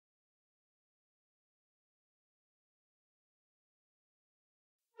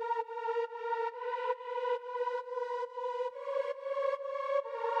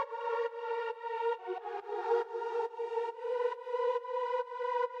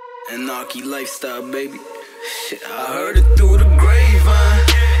Anarchy lifestyle, baby. Shit, I heard it through the grapevine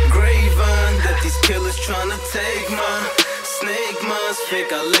that these killers tryna take mine. Snake mines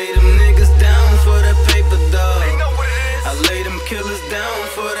fake, I lay them niggas down for that paper, dog. I lay them killers down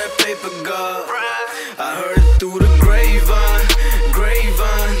for that paper, God. I heard it through the grapevine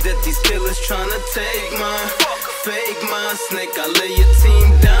that these killers tryna take mine. Fake mine, snake, I lay your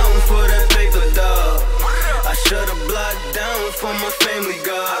team down for that paper, dog. I shut a block down for my family,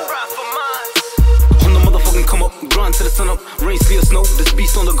 God. On the motherfucking come up, grind to the sun up, rain, sleet or snow, this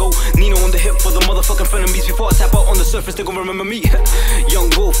beast on the go. Nino on the hip for the motherfucking frenemies. Before I tap out on the surface, they gon' remember me. Young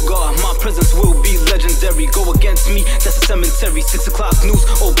wolf, God, my presence will be legendary. Go against me, that's a cemetery. 6 o'clock news,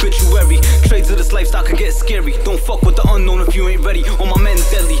 obituary. Trades of this lifestyle can get scary. Don't fuck with the unknown if you ain't ready. All my men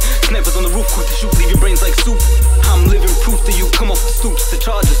deadly, snipers on the roof, quick to shoot, leave your brains like soup. I'm living proof to you, come off the stoops. The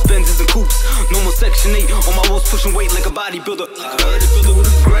Chargers, Benzes and coupes. No more section 8, on my walls pushing weight like a bodybuilder. I heard it through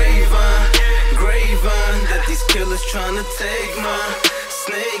the grapevine that these killers tryna take mine.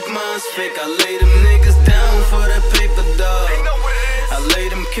 Snake mines fake, I lay them niggas down for that paper, dog. I lay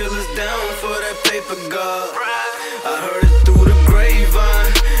them killers down for that paper, God. I heard it through the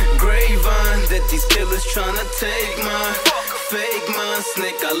grapevine that these killers tryna take mine. Fake mine,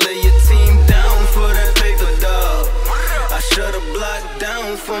 snake, I lay your team down for that paper, dog. I shut a block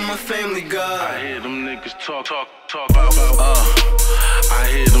down for my family, God. I hear them niggas talk about I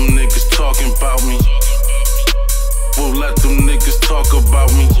hear them niggas talking about me. We'll let them niggas talk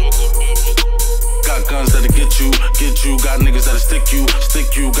about me. Got guns that'll get you. Got niggas that'll stick you.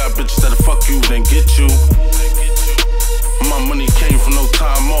 Got bitches that'll fuck you, then get you. My money came from no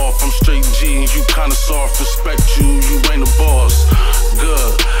time off. I'm straight G and you kinda soft. Respect you, you ain't a boss.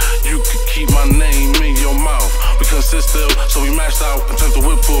 Good, you could keep my name in your mouth. We couldn't sit still, so we mashed out and turned the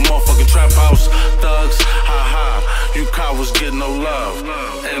whip to a motherfucking trap house. Thugs, you cowards get no love.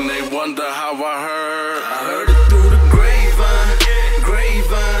 And they wonder how I heard it through the grapevine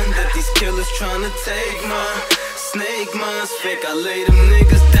that these killers tryna take mine. Snake mines fake, I lay them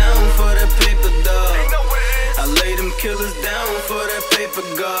niggas down for that paper, dog. I lay them killers down for that paper,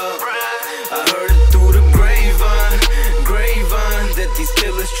 God. I heard it through the grapevine that these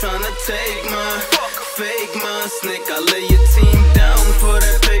killers tryna take mine. Fake mine, snake, I lay your team down for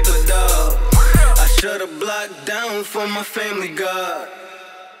that paper, dog. I shut a block down for my family, God.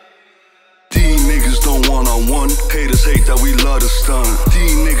 These niggas don't one-on-one, haters hate that we love to stun.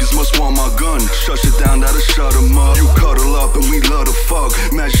 These niggas must want my gun, shut shit down, that'll shut them up. You cuddle up and we love to fuck,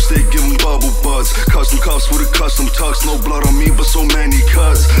 Magic Stick give them bubble butts. Custom cuffs with a custom tux, no blood on me but so many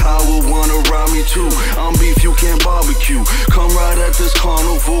cuts. I would wanna ride me too, I'm beef, you can't barbecue. Come right at this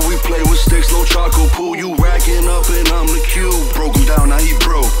carnival, we play with sticks, no charcoal pool. You racking up and I'm the cue, broke him down, now he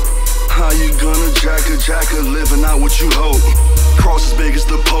broke. How you gonna jack a living out what you hope? Cross as big as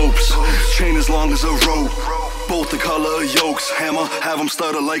the Pope's, chain as long as a rope. Both the color of yolks, hammer, have them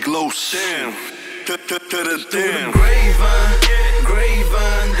stutter like Los. Damn. Damn.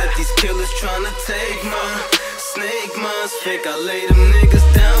 Grapevine that these killers tryna take mine. Snake mines fake, I lay them niggas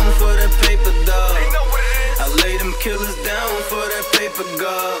down for that paper, dog. I lay them killers down for that paper,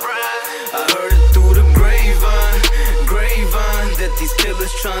 God. I heard it through the grapevine that these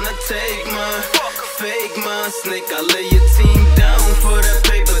killers tryna take mine. Fake mine, snake, I lay your team down for that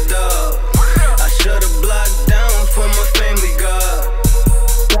paper.